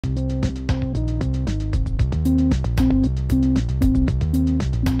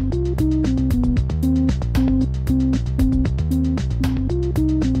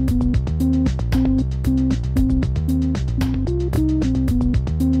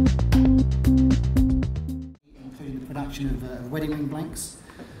wedding ring blanks.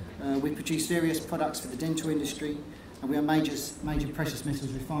 We produce various products for the dental industry, and we are major precious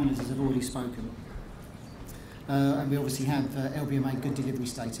metals refiners, as I've already spoken. And we obviously have LBMA good delivery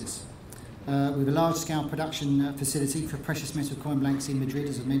status. We have a large-scale production facility for precious metal coin blanks in Madrid,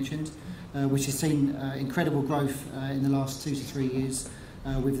 as I mentioned, which has seen incredible growth in the last 2 to 3 years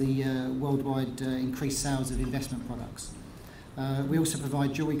with the worldwide increased sales of investment products. We also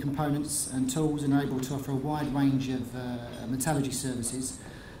provide jewellery components and tools and are able to offer a wide range of metallurgy services.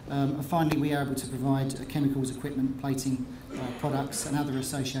 And finally, we are able to provide chemicals, equipment, plating products and other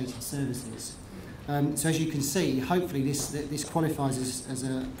associated services. So as you can see, hopefully this qualifies as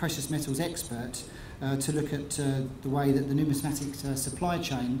a precious metals expert to look at the way that the numismatic supply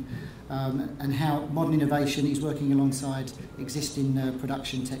chain and how modern innovation is working alongside existing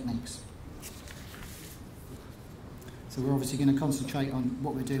production techniques. So we're obviously going to concentrate on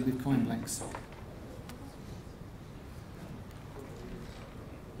what we're doing with coin blanks.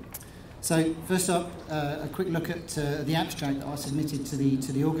 So first up, a quick look at the abstract that I submitted to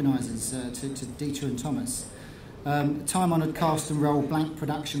the organisers, to Dieter and Thomas. Time-honoured cast and roll blank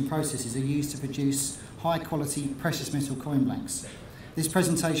production processes are used to produce high-quality precious metal coin blanks. This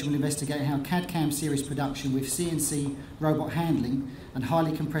presentation will investigate how CAD/CAM series production with CNC robot handling and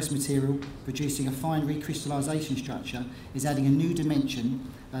highly compressed material producing a fine recrystallisation structure is adding a new dimension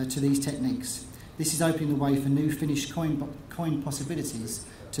to these techniques. This is opening the way for new finished coin possibilities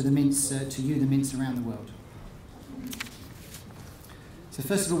to the mints, the mints around the world. So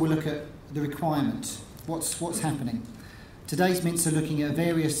first of all, we'll look at the requirement. What's happening? Today's mints are looking at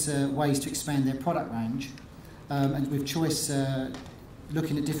various ways to expand their product range, and with choice,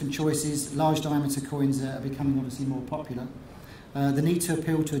 looking at different choices. Large diameter coins are becoming obviously more popular. The need to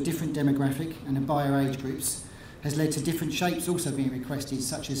appeal to a different demographic and a buyer age groups has led to different shapes also being requested,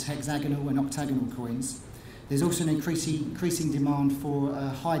 such as hexagonal and octagonal coins. There's also an increasing demand for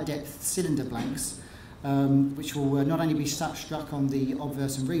high-depth cylinder blanks, which will not only be struck on the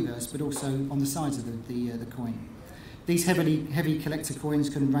obverse and reverse, but also on the sides of the coin. These heavy collector coins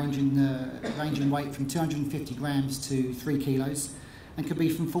can range in weight from 250 grams to 3 kilos, and could be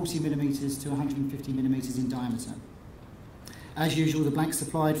from 40 millimetres to 150 millimetres in diameter. As usual, the blanks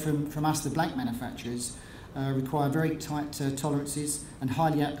supplied from us, the blank manufacturers, require very tight tolerances, and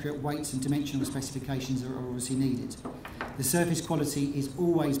highly accurate weights and dimensional specifications are obviously needed. The surface quality is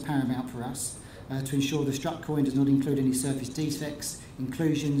always paramount for us to ensure the struck coin does not include any surface defects,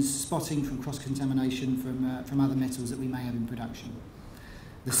 inclusions, spotting from cross-contamination from other metals that we may have in production.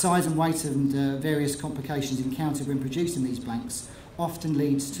 The size and weight and various complications encountered when producing these blanks often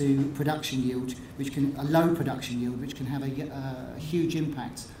leads to production yield, a low production yield, which can have a huge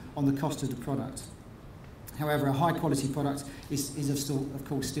impact on the cost of the product. However, a high quality product is of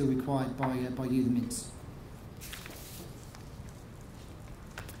course still required by you, the mints.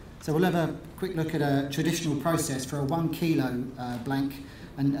 So we'll have a quick look at a traditional process for a 1 kilo blank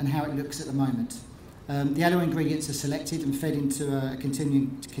and how it looks at the moment. The alloy ingredients are selected and fed into a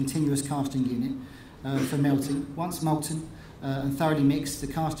continuous casting unit for melting. Once molten and thoroughly mixed, the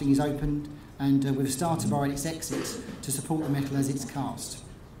casting is opened and with a starter bar at its exit to support the metal as it's cast.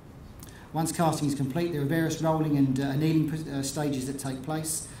 Once casting is complete, there are various rolling and annealing stages that take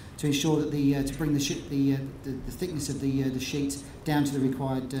place to ensure that to bring the thickness of the sheet down to the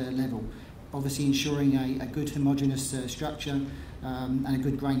required level, obviously ensuring a good homogeneous structure and a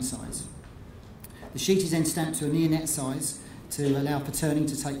good grain size. The sheet is then stamped to a near net size to allow for turning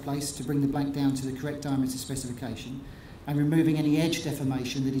to take place to bring the blank down to the correct diameter specification, and removing any edge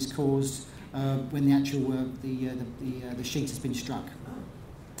deformation that is caused when the actual the sheet has been struck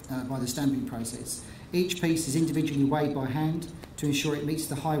by the stamping process. Each piece is individually weighed by hand to ensure it meets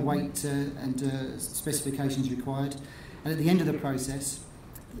the high weight and specifications required, and at the end of the process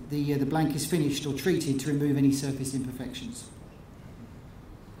the blank is finished or treated to remove any surface imperfections.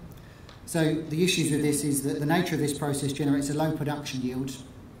 So the issues with this is that the nature of this process generates a low production yield,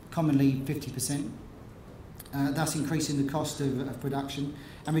 commonly 50%, thus increasing the cost of production,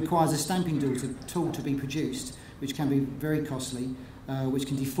 and requires a stamping tool to be produced, which can be very costly, which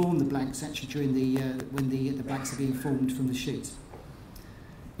can deform the blanks actually during when the blanks are being formed from the sheet.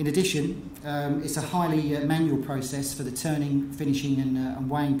 In addition, it's a highly manual process for the turning, finishing and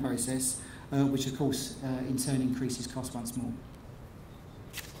weighing process, which of course in turn increases cost once more.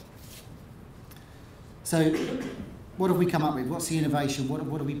 So what have we come up with? What's the innovation? What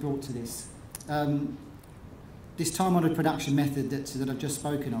have we brought to this? This time-honoured production method that I've just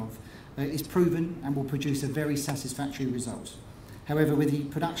spoken of is proven and will produce a very satisfactory result. However, with the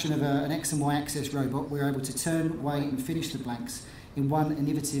production of an X and Y axis robot, we're able to turn, weigh and finish the blanks in one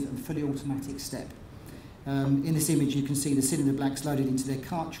innovative and fully automatic step. In this image you can see the cylinder blanks loaded into their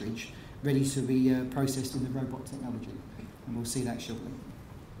cartridge, ready to be processed in the robot technology, and we'll see that shortly.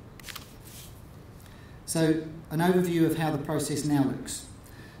 So, an overview of how the process now looks.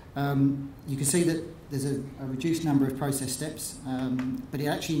 You can see that there's a reduced number of process steps, but it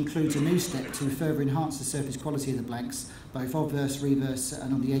actually includes a new step to further enhance the surface quality of the blanks, both obverse, reverse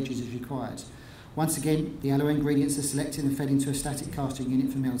and on the edges as required. Once again, the alloy ingredients are selected and fed into a static casting unit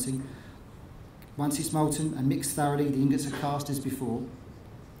for melting. Once it's molten and mixed thoroughly, the ingots are cast as before.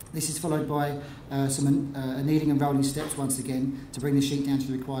 This is followed by some annealing and rolling steps once again to bring the sheet down to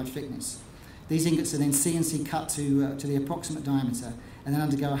the required thickness. These ingots are then CNC cut to the approximate diameter and then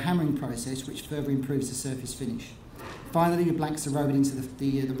undergo a hammering process which further improves the surface finish. Finally, the blanks are rolled into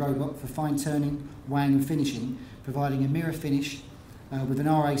the robot for fine turning, weighing and finishing, providing a mirror finish with an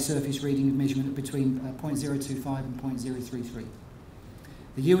RA surface reading of measurement of between 0.025 and 0.033.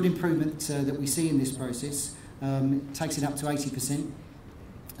 The yield improvement that we see in this process takes it up to 80%,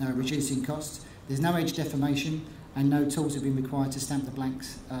 reducing costs. There's no edge deformation and no tools have been required to stamp the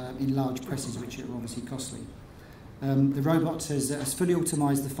blanks in large presses, which are obviously costly. The robot has fully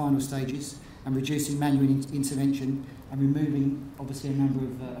automised the final stages and reducing manual intervention and removing obviously a number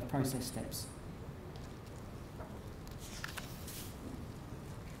of process steps.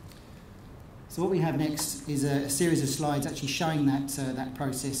 So what we have next is a series of slides actually showing that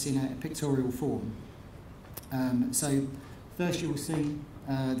process in a pictorial form. So first you will see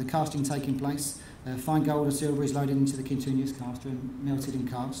the casting taking place. Fine gold or silver is loaded into the continuous caster and melted and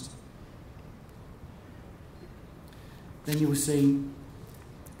cast. Then you will see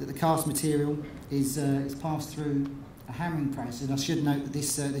that the cast material is passed through a hammering process. And I should note that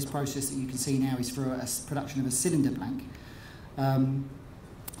this process that you can see now is for a production of a cylinder blank.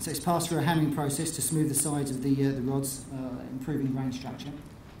 So it's passed through a hammering process to smooth the sides of the rods, improving grain structure.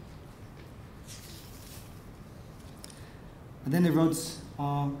 And then the rods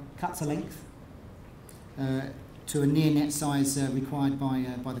are cut to length to a near net size required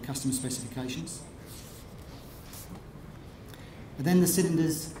by the customer specifications. And then the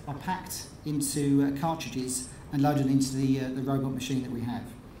cylinders are packed into cartridges and loaded into the robot machine that we have.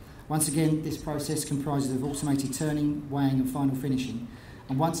 Once again, this process comprises of automated turning, weighing and final finishing.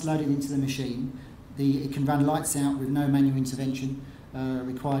 And once loaded into the machine, it can run lights out with no manual intervention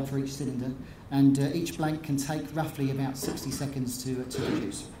required for each cylinder, and each blank can take roughly about 60 seconds to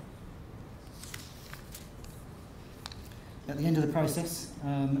produce. At the end of the process,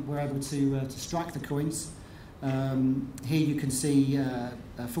 we're able to strike the coins. Here you can see a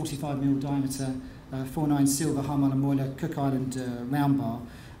 45mm diameter 4.9 silver Heimerle Meule Cook Island round bar,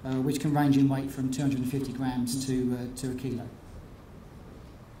 which can range in weight from 250 grams to a kilo.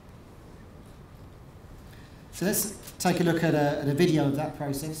 So let's take a look at a video of that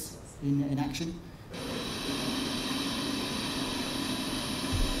process in action.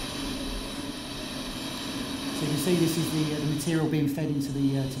 So you can see this is the material being fed into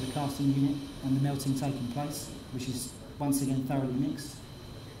the casting unit and the melting taking place, which is once again thoroughly mixed.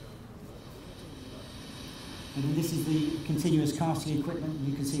 And then this is the continuous casting equipment.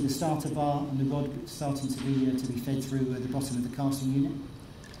 You can see the starter bar and the rod starting to be fed through the bottom of the casting unit.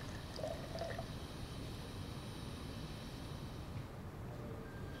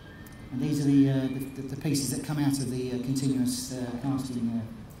 And these are the pieces that come out of the continuous casting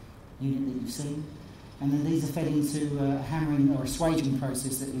unit that you've seen. And then these are fed into a hammering or a swaging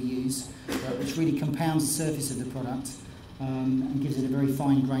process that we use, which really compounds the surface of the product and gives it a very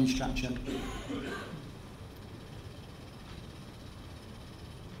fine grain structure.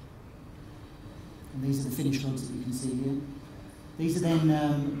 And these are the finished rods that you can see here. These are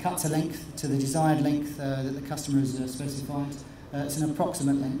then cut to length, to the desired length that the customer has specified. It's an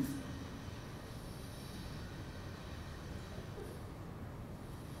approximate length.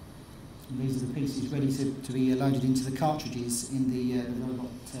 And these are the pieces ready to be loaded into the cartridges in the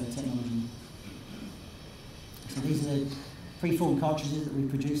robot technology. So these are the pre-formed cartridges that we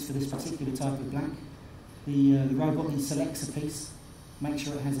produce for this particular type of blank. The robot then selects a piece, makes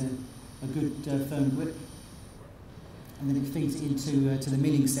sure it has a good firm grip, and then it feeds it into to the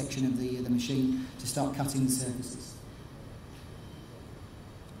milling section of the machine to start cutting the surfaces.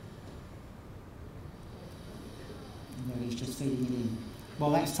 And there it is, just feeding it in.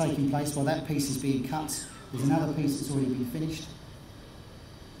 While that's taking place, while that piece is being cut, there's another piece that's already been finished.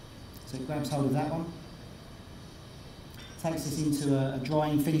 So it grabs hold of that one, takes us into a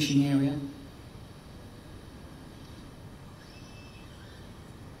drying finishing area,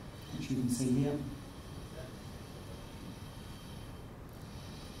 which you can see here.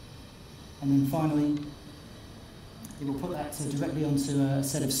 And then finally, it will put that directly onto a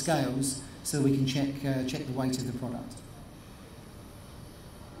set of scales so we can check the weight of the product.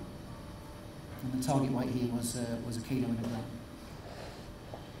 And the target weight here was a kilo and a gram.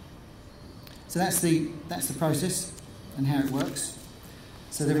 So that's the process and how it works.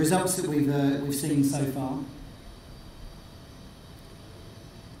 So the results that we've seen so far,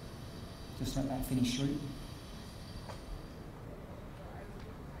 just let that finish through.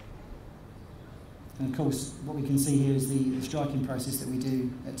 And of course, what we can see here is the striking process that we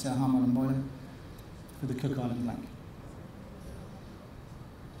do at Heimerle and Meule for the Cook Island Black.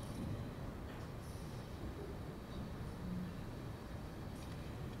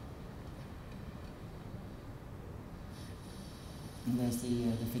 And there's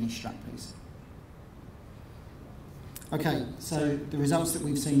the finished strap piece. Okay, so the results that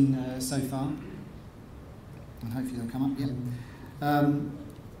we've seen so far, and hopefully they'll come up, yeah.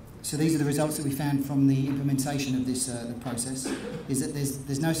 So these are the results that we found from the implementation of this the process, is that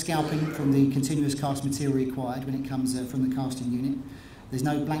there's no scalping from the continuous cast material required when it comes from the casting unit. There's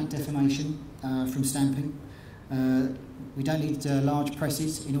no blank deformation from stamping. We don't need large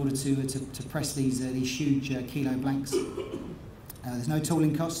presses in order to press these huge kilo blanks. There's no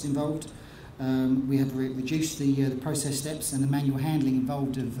tooling costs involved. We have reduced the process steps and the manual handling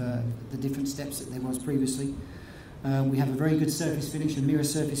involved of the different steps that there was previously. We have a very good surface finish, a mirror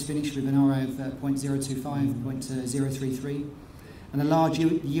surface finish with an RO of 0.025, 0.033, and a large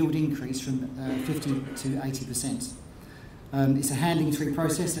yield increase from 50 to 80%. It's a handling through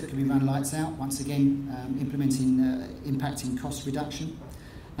process that can be run lights out, once again impacting cost reduction.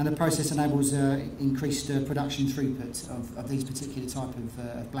 And the process enables increased production throughput of these particular type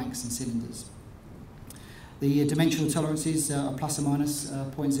of blanks and cylinders. The dimensional tolerances are plus or minus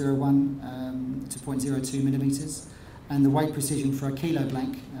 0.01 to 0.02 millimetres, and the weight precision for a kilo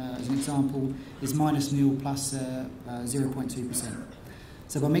blank, as an example, is minus Meule plus 0.2%.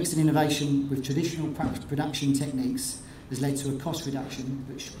 So by mixing innovation with traditional production techniques has led to a cost reduction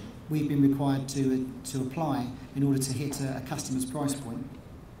which we've been required to apply in order to hit a customer's price point,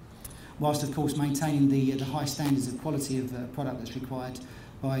 whilst of course maintaining the high standards of quality of product that's required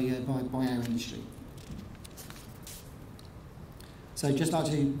by our industry. So just like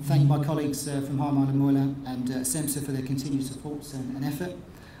to thank my colleagues from Heimerle and Meule and SEMSA for their continued support and effort.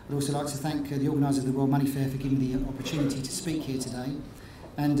 I'd also like to thank the organiser of the World Money Fair for giving me the opportunity to speak here today.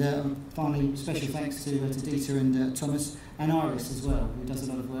 And finally, special thanks to Dieter and Thomas and Iris as well, who does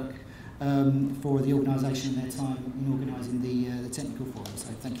a lot of work for the organisation and their time in organising the technical forum. So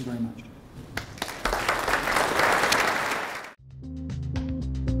thank you very much.